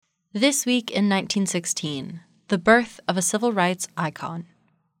This week in 1916, the birth of a civil rights icon.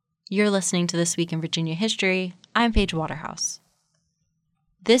 You're listening to This Week in Virginia History. I'm Paige Waterhouse.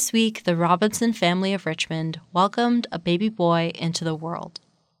 This week, the Robinson family of Richmond welcomed a baby boy into the world.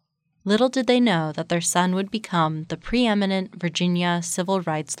 Little did they know that their son would become the preeminent Virginia civil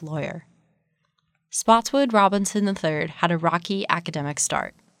rights lawyer. Spottswood Robinson III had a rocky academic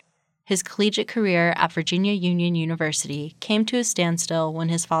start. His collegiate career at Virginia Union University came to a standstill when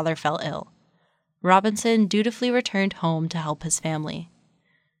his father fell ill. Robinson dutifully returned home to help his family.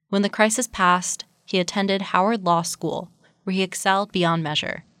 When the crisis passed, he attended Howard Law School, where he excelled beyond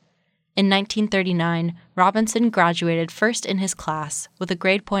measure. In 1939, Robinson graduated first in his class with a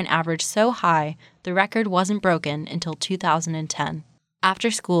grade point average so high the record wasn't broken until 2010. After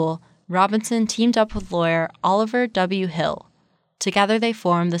school, Robinson teamed up with lawyer Oliver W. Hill. Together they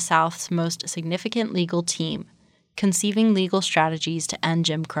formed the South's most significant legal team, conceiving legal strategies to end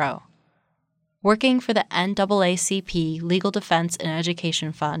Jim Crow. Working for the NAACP Legal Defense and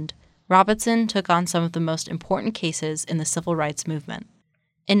Education Fund, Robinson took on some of the most important cases in the civil rights movement.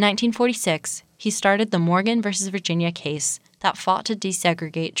 In 1946, he started the Morgan v. Virginia case that fought to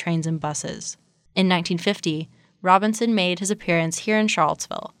desegregate trains and buses. In 1950, Robinson made his appearance here in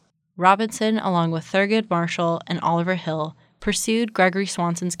Charlottesville. Robinson, along with Thurgood Marshall and Oliver Hill, pursued Gregory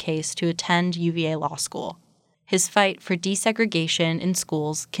Swanson's case to attend UVA Law School. His fight for desegregation in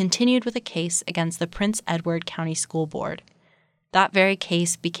schools continued with a case against the Prince Edward County School Board. That very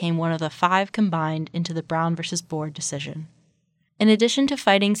case became one of the 5 combined into the Brown v. Board decision. In addition to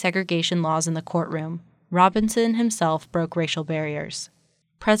fighting segregation laws in the courtroom, Robinson himself broke racial barriers.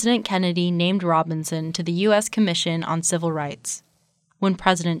 President Kennedy named Robinson to the U.S. Commission on Civil Rights. When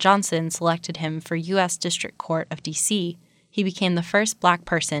President Johnson selected him for U.S. District Court of D.C., he became the first Black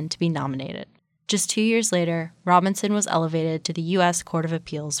person to be nominated. Just 2 years later, Robinson was elevated to the U.S. Court of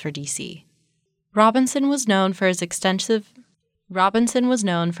Appeals for D.C. Robinson was known for his extensive prep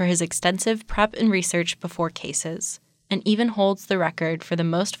and research before cases, and even holds the record for the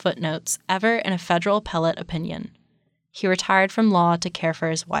most footnotes ever in a federal appellate opinion. He retired from law to care for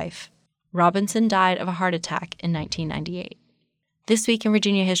his wife. Robinson died of a heart attack in 1998. This Week in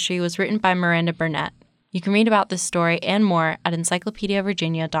Virginia History was written by Miranda Burnett. You can read about this story and more at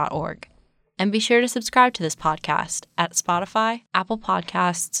encyclopediavirginia.org. And be sure to subscribe to this podcast at Spotify, Apple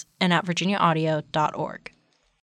Podcasts, and at virginiaaudio.org.